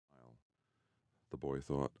The boy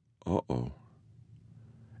thought, uh-oh.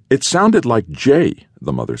 It sounded like Jay,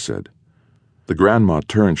 the mother said. The grandma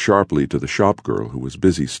turned sharply to the shop girl who was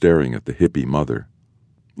busy staring at the hippie mother.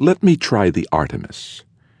 Let me try the Artemis.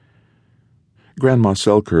 Grandma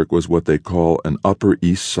Selkirk was what they call an Upper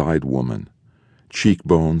East Side woman.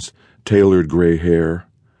 Cheekbones, tailored gray hair.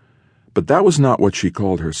 But that was not what she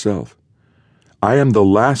called herself. I am the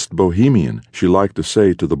last bohemian, she liked to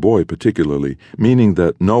say to the boy particularly, meaning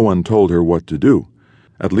that no one told her what to do,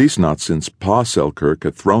 at least not since Pa Selkirk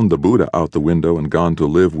had thrown the Buddha out the window and gone to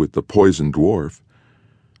live with the poisoned dwarf.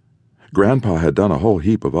 Grandpa had done a whole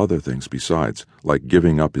heap of other things besides, like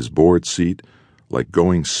giving up his board seat, like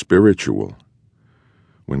going spiritual.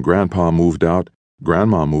 When Grandpa moved out,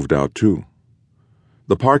 Grandma moved out too.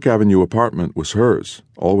 The Park Avenue apartment was hers,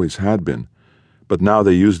 always had been, but now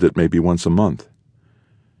they used it maybe once a month.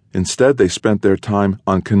 Instead, they spent their time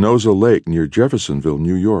on Canosa Lake near Jeffersonville,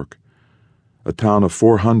 New York, a town of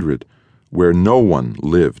 400 where no one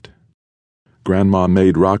lived. Grandma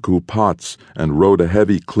made raku pots and rowed a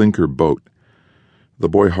heavy clinker boat. The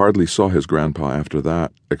boy hardly saw his grandpa after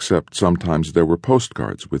that, except sometimes there were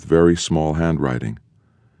postcards with very small handwriting.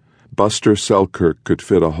 Buster Selkirk could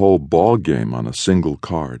fit a whole ball game on a single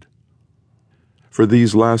card. For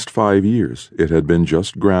these last 5 years, it had been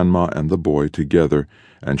just Grandma and the boy together,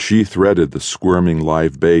 and she threaded the squirming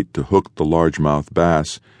live bait to hook the largemouth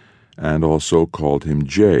bass, and also called him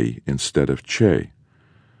Jay instead of Che.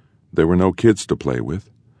 There were no kids to play with.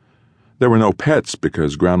 There were no pets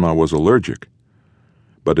because Grandma was allergic.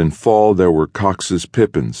 But in fall there were Cox's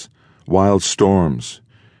pippins, wild storms,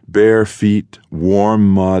 bare feet, warm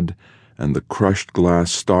mud, and the crushed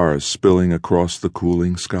glass stars spilling across the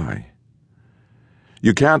cooling sky.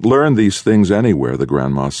 You can't learn these things anywhere, the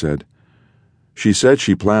grandma said. She said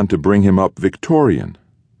she planned to bring him up Victorian.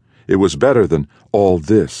 It was better than all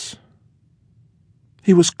this.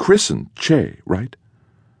 He was christened Che, right?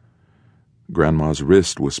 Grandma's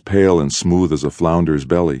wrist was pale and smooth as a flounder's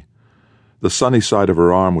belly. The sunny side of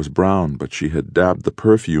her arm was brown, but she had dabbed the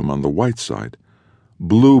perfume on the white side.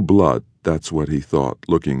 Blue blood, that's what he thought,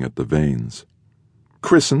 looking at the veins.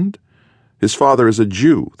 Christened? His father is a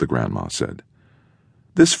Jew, the grandma said.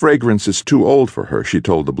 This fragrance is too old for her, she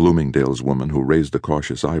told the Bloomingdale's woman who raised a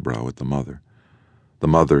cautious eyebrow at the mother. The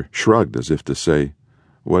mother shrugged as if to say,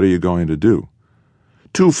 What are you going to do?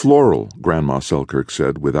 Too floral, Grandma Selkirk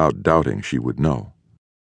said, without doubting she would know.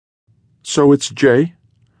 So it's Jay?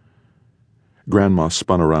 Grandma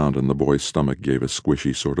spun around and the boy's stomach gave a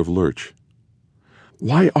squishy sort of lurch.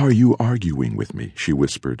 Why are you arguing with me? She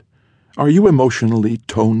whispered. Are you emotionally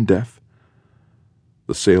tone-deaf?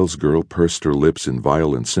 The salesgirl pursed her lips in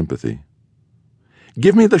violent sympathy.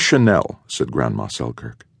 Give me the Chanel, said Grandma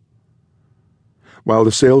Selkirk. While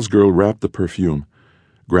the salesgirl wrapped the perfume,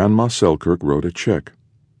 Grandma Selkirk wrote a check.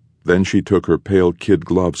 Then she took her pale kid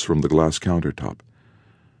gloves from the glass countertop.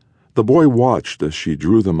 The boy watched as she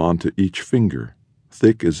drew them onto each finger,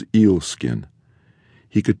 thick as eel skin.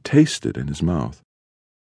 He could taste it in his mouth.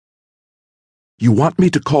 You want me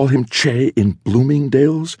to call him Che in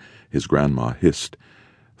Bloomingdale's? His grandma hissed,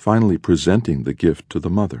 finally presenting the gift to the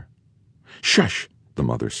mother. Shush, the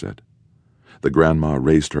mother said. The grandma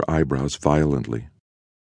raised her eyebrows violently.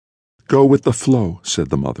 Go with the flow, said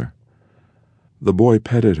the mother. The boy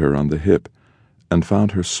petted her on the hip and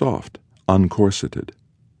found her soft, uncorseted.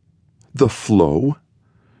 The flow?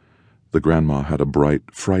 The grandma had a bright,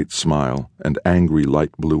 fright smile and angry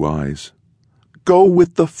light blue eyes. Go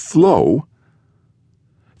with the flow?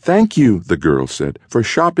 Thank you, the girl said, for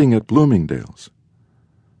shopping at Bloomingdale's.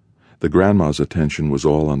 The grandma's attention was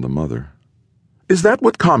all on the mother. Is that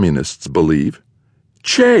what communists believe?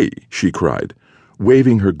 Che, she cried,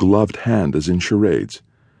 waving her gloved hand as in charades.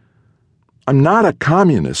 I'm not a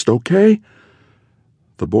communist, okay?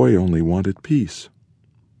 The boy only wanted peace.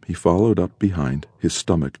 He followed up behind, his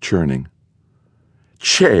stomach churning.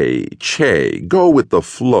 Che, go with the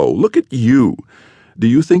flow. Look at you. Do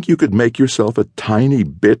you think you could make yourself a tiny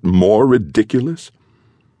bit more ridiculous?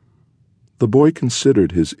 The boy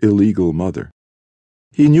considered his illegal mother.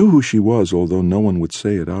 He knew who she was, although no one would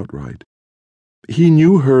say it outright. He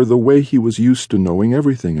knew her the way he was used to knowing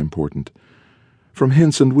everything important, from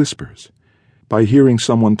hints and whispers, by hearing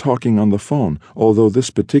someone talking on the phone, although this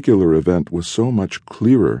particular event was so much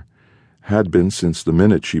clearer, had been since the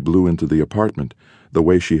minute she blew into the apartment, the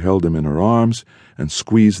way she held him in her arms and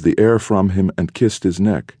squeezed the air from him and kissed his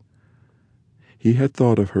neck. He had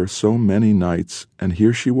thought of her so many nights, and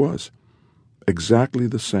here she was, exactly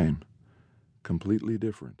the same, completely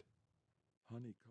different.